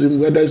capitalism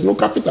where there is no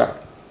capital.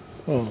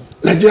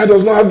 Nigeria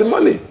does not have the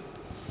money.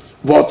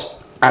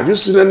 But have you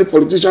seen any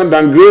politician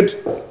downgrade?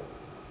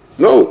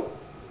 No.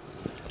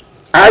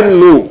 I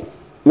know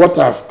what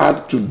I've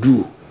had to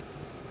do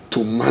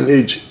to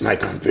manage my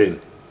campaign.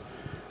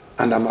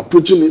 And I'm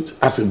approaching it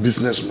as a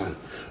businessman.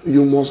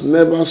 you must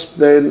never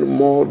spend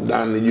more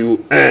than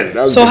you earn.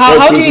 That's so the first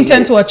how do you principle.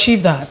 intend to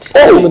achieve that?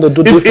 Oh,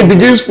 it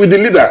begins with the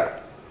leader.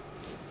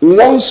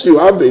 Once you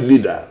have a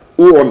leader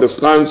who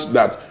understands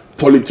that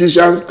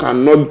politicians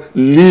cannot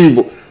live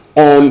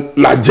on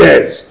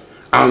largesse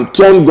and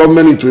turn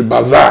government into a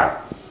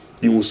bazaar,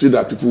 you will see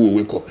that people will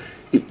wake up.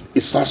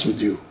 It starts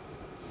with you.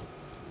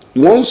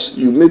 Once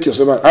you make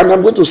yourself, and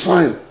I'm going to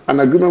sign an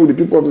agreement with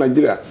the people of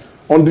Nigeria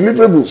on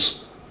deliverables.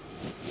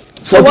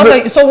 So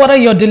what are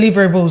your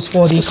deliverables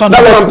for the economy?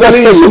 That's what I'm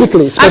telling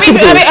you.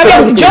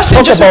 Specifically, just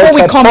before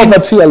we come in,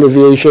 poverty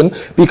alleviation,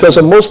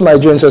 because most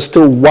Nigerians are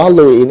still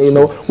wallowing. You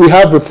know, we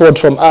have reports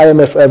from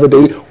IMF every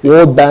day,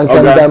 World Bank,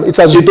 and it's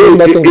as though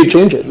nothing is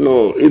changing.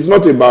 No, it's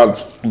not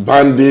about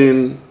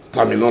banding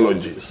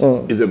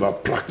terminologies. It's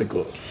about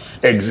practical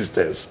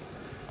existence.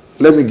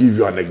 Let me give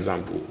you an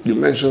example. You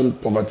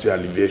mentioned poverty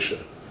alleviation.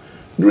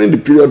 During the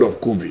period of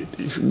COVID,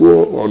 if you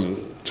go on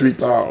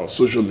Twitter or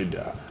social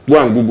media,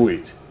 go and Google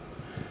it.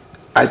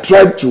 I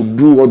tried to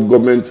do what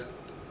government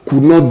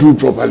could not do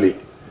properly.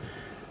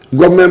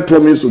 Government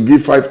promised to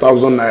give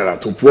 5,000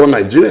 naira to poor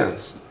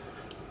Nigerians.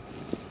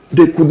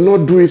 They could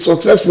not do it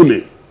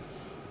successfully.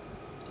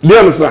 Do you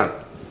understand?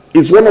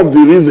 It's one of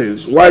the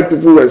reasons why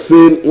people were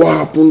saying, what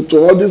happened to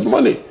all this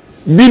money?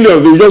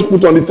 Billions they just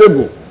put on the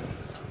table.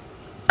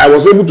 I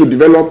was able to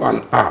develop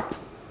an app.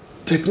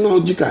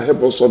 Technology can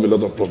help us solve a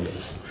lot of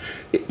problems.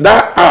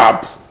 That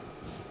app,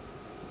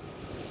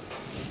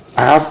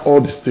 I have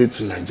all the states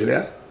in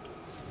Nigeria.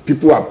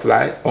 People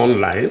apply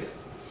online.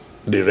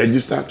 They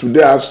register.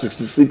 Today I have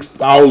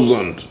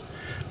 66,000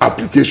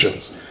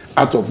 applications,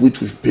 out of which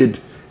we've paid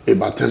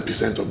about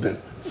 10% of them.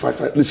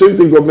 The same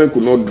thing government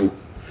could not do.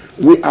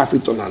 We have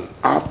it on an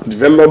app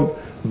developed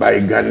by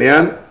a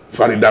Ghanaian,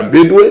 Farida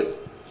Bedwe.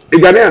 A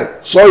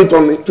Ghanaian saw it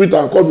on Twitter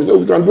and called me and said,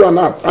 we can do an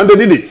app. And they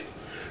did it.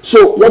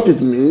 So what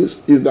it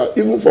means is that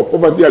even for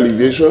poverty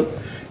alleviation,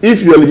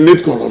 if you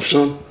eliminate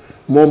corruption,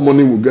 more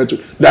money will get to.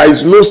 There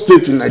is no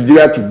state in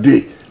Nigeria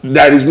today,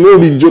 there is no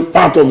region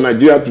part of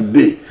Nigeria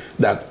today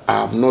that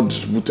I have not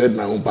distributed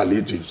my own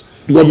palliatives.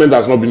 The government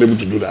has not been able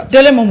to do that.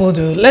 Dele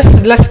Momodu,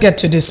 let's get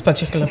to this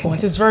particular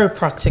point. It's very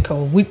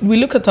practical. We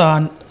look at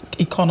our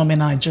economy in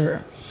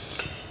Nigeria.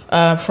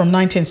 From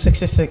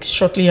 1966,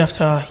 shortly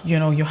after,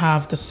 you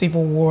have the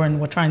civil war and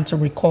we're trying to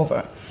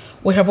recover.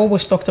 We have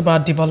always talked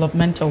about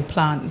developmental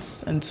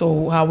plans and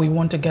so how we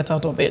want to get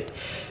out of it.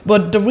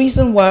 But the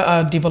reason why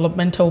our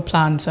developmental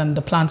plans and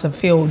the plans have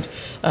failed,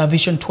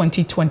 Vision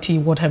 2020,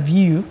 what have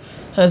you,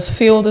 has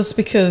failed is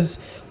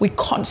because we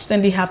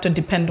constantly have to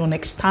depend on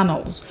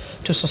externals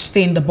to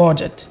sustain the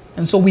budget.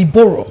 And so we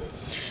borrow.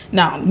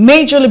 Now,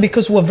 majorly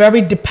because we're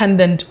very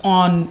dependent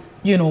on,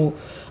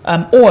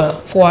 oil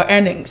for our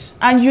earnings.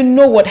 And you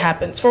know what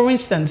happens. For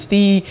instance,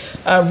 the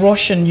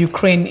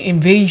Russian-Ukraine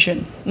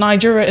invasion,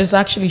 Nigeria is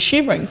actually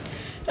shivering.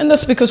 And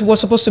that's because we're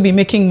supposed to be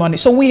making money.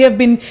 So we have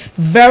been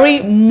very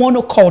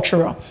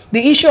monocultural. The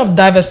issue of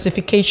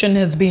diversification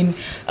has been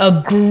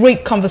a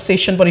great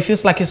conversation, but it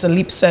feels like it's a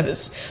lip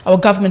service. Our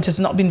government has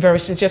not been very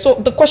sincere. So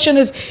the question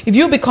is, if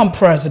you become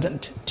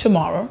president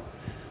tomorrow,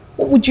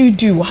 what would you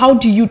do? How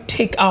do you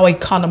take our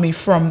economy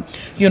from,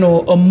 a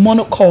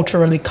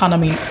monocultural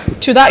economy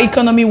to that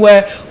economy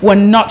where we're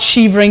not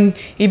shivering,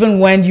 even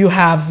when you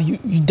have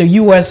the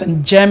US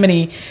and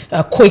Germany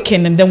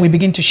quaking, and then we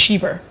begin to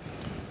shiver?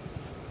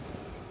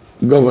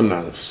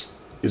 Governance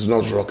is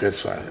not rocket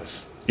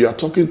science. You are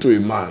talking to a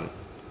man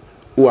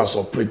who has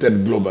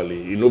operated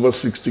globally in over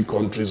 60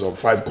 countries on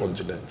 5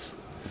 continents.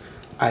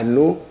 I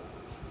know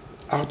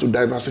how to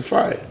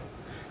diversify.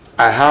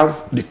 I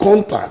have the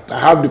contact, I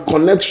have the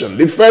connection.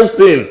 The first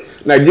thing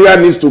Nigeria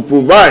needs to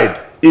provide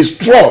is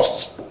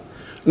trust.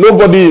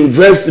 Nobody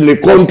invests in a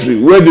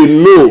country where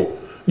they know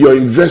your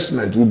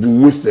investment will be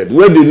wasted,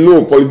 where they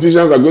know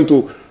politicians are going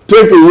to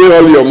take away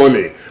all your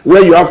money,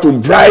 where you have to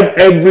bribe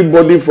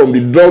everybody from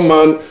the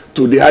doorman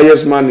to the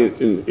highest man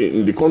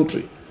in the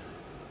country.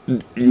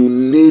 You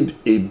need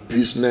a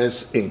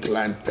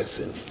business-inclined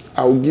person.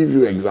 I will give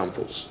you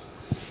examples.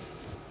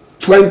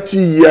 20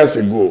 years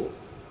ago,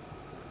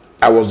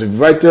 I was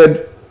invited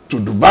to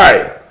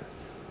Dubai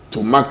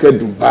to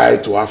market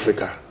Dubai to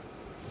Africa.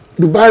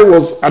 Dubai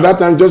was at that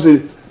time just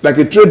like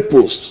a trade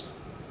post.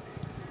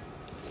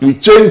 We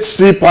changed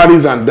see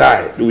Paris and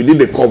die. We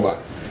did a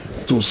cover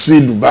to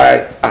see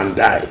Dubai and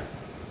die.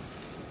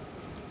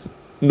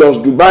 Does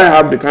Dubai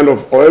have the kind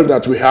of oil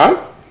that we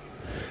have?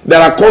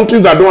 There are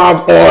countries that don't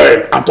have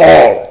oil at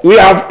all. We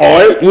have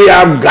oil, we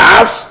have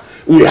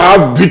gas, we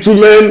have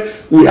bitumen,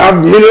 we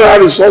have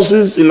mineral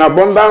resources in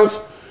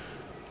abundance.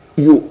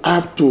 You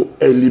have to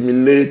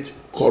eliminate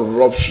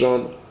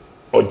corruption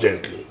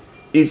urgently.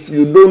 If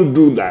you don't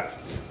do that,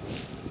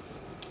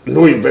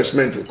 no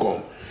investment will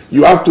come.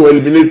 You have to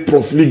eliminate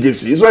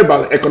profligacy. It's not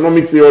about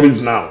economic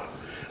theories now.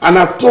 And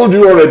I've told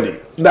you already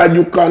that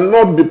you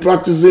cannot be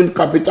practicing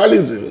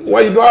capitalism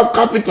when you don't have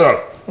capital.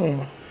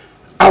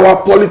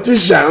 Our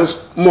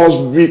politicians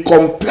must be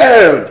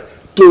compelled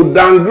to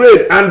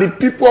downgrade, and the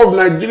people of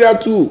Nigeria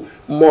too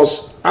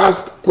must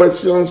ask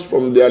questions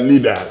from their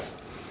leaders.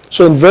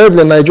 So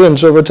invariably,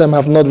 Nigerians over time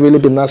have not really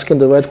been asking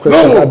the right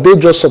question. No. Are they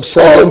just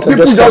subservient and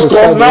just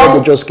satisfied with what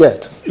they just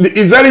get?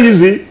 It's very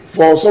easy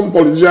for some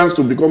politicians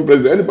to become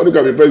president. Anybody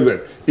can be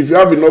president. If you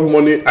have enough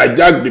money,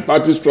 hijack the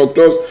party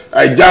structures,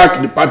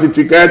 hijack the party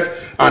ticket,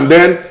 and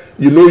then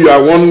you know you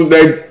are one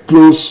leg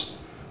close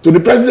to the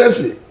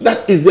presidency.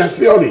 That is their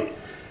theory.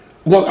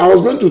 But I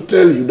was going to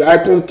tell you that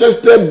I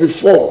contested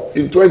before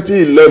in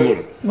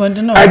 2011.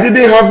 I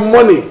didn't have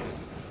money.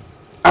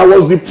 I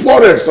was the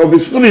poorest of the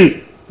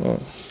three.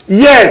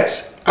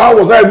 Yet, how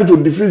was I able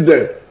to defeat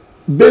them?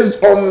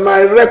 Based on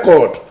my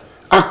record,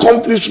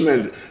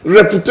 accomplishment,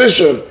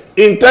 reputation,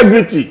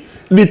 integrity,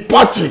 the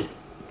party,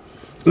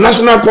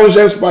 National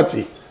Conscience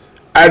Party.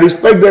 I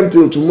respect them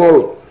till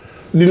tomorrow.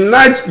 The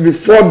night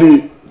before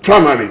the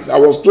primaries, I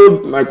was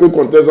told my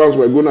co-contestants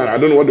were going, I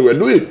don't know what they were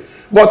doing.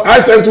 But I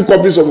sent 2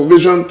 copies of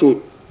ovation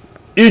to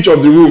each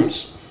of the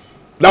rooms.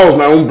 That was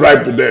my own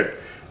bribe to them.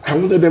 I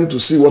wanted them to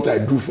see what I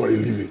do for a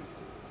living.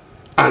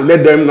 And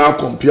let them now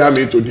compare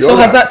me to the others. So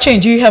has that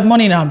changed? Do you have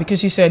money now?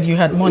 Because you said you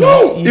had money.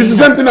 No, it's the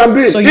same thing I'm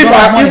doing. So even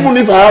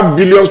if I have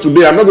billions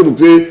today, I'm not going to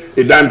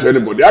pay a dime to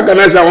anybody. How can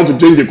I say I want to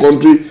change the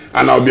country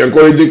and I'll be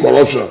encouraging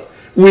corruption?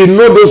 We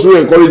know those who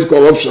encourage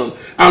corruption.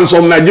 And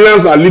some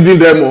Nigerians are leading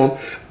them on.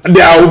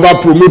 They are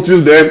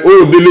over-promoting them.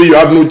 Oh, Dele, you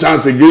have no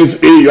chance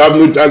against A. You have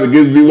no chance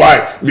against B.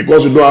 Why?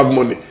 Because you don't have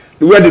money.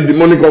 Where did the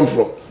money come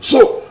from?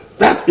 So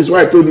that is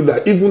why I told you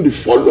that even the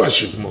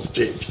followership must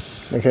change.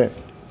 Okay.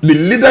 The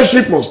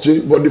leadership must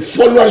change, but the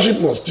followership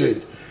must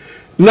change.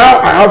 Now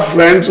I have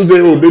friends who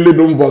say, oh, Dele,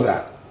 don't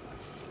bother.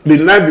 The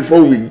night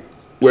before we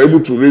were able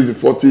to raise the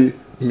 40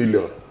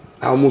 million,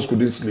 I almost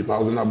couldn't sleep. I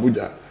was in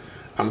Abuja.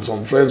 And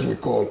some friends will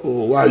call,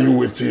 oh, why are you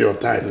wasting your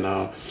time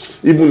now?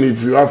 Even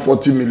if you have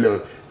 40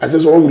 million. I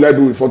said, so what will I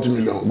do with 40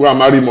 million? Go and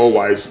marry more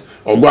wives,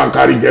 or go and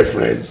carry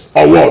girlfriends,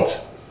 or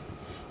what?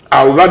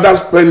 I would rather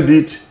spend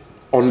it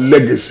on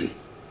legacy.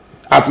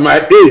 At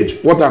my age,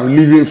 what I'm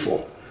living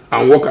for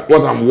and what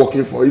I'm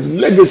working for is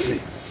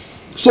legacy.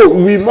 So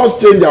we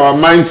must change our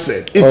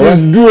mindset. It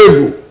is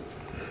doable.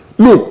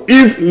 Look,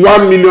 if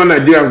 1 million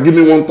Nigerians give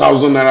me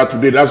 1,000 naira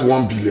today, that's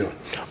 1 billion.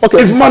 Okay.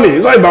 It's money.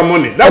 It's not about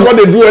money. That's what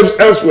they do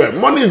elsewhere.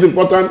 Money is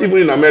important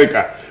even in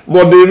America.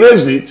 But they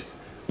raise it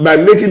by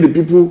making the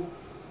people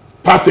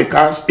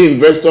partakers,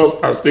 investors,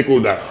 and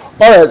stakeholders.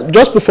 All right,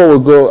 just before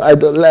we go, I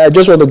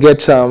just want to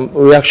get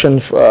reaction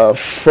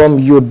from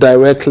you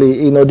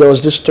directly. You know, there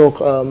was this talk,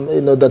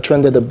 you know, that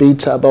trended a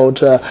bit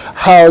about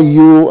how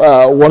you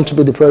want to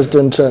be the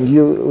president and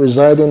you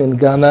residing in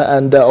Ghana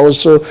and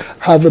also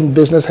having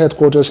business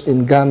headquarters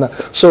in Ghana.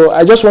 So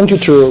I just want you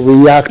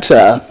to react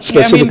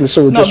specifically. Yeah, I mean,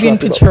 so we not being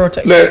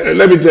patriotic.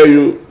 Let me tell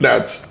you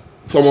that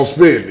Thomas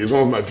Spain is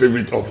one of my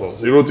favorite authors.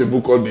 He wrote a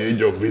book called The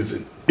Age of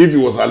Reason. If he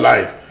was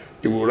alive,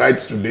 he will write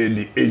today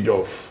The Age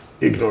of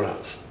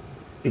Ignorance.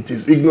 It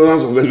is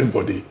ignorance of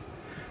anybody.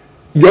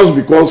 Just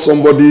because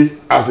somebody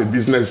has a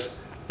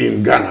business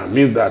in Ghana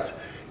means that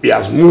he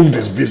has moved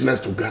his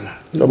business to Ghana.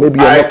 No, maybe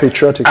you're not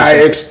patriotic.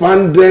 I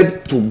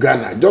expanded to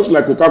Ghana, just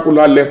like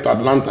Coca-Cola left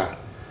Atlanta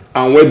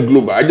and went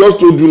global. I just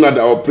told you now that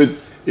I operate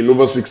in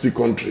over 60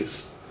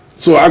 countries.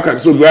 So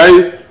do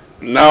I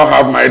now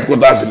have my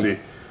headquarters in the...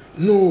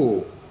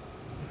 No.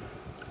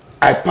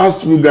 I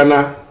passed through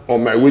Ghana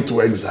on my way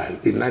to exile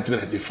in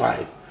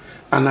 1995.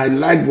 And I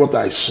liked what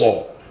I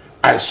saw.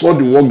 I saw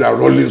the work that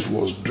Rawlings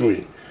was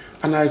doing.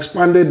 And I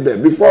expanded there.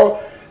 Before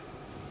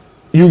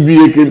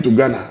UBA came to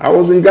Ghana, I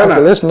was in Ghana.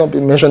 Okay, let's not be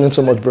mentioning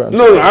so much brands.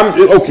 No,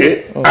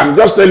 I'm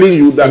just telling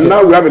you that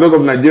now we have a lot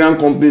of Nigerian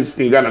companies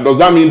in Ghana. Does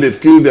that mean they've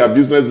killed their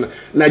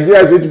business? Nigeria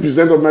is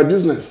 80% of my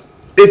business.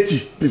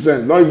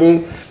 80%, not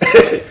even...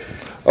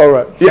 All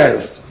right.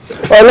 Yes.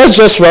 Well, let's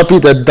just wrap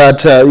it at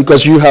that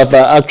because you have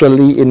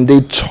actually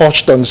indeed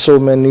touched on so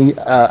many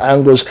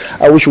angles.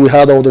 I wish we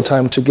had all the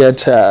time to get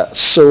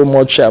so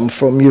much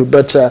from you.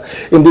 But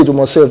indeed, we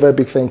must say a very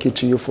big thank you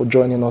to you for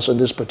joining us on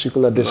this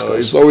particular discourse.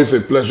 It's always a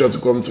pleasure to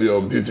come to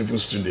your beautiful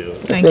studio.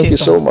 Thank you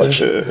so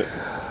much.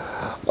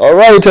 All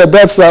right,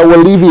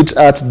 we'll leave it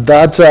at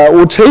that.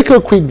 We'll take a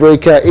quick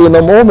break. In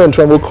a moment,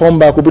 when we come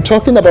back, we'll be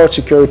talking about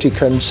security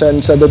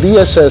concerns. The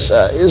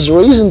DSS is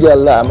raising the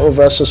alarm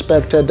over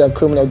suspected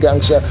criminal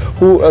gangs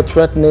who are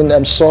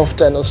threatening soft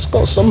and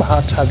some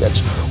hard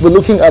targets. We're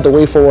looking at the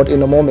way forward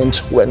in a moment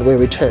when we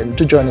return.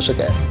 To join us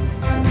again.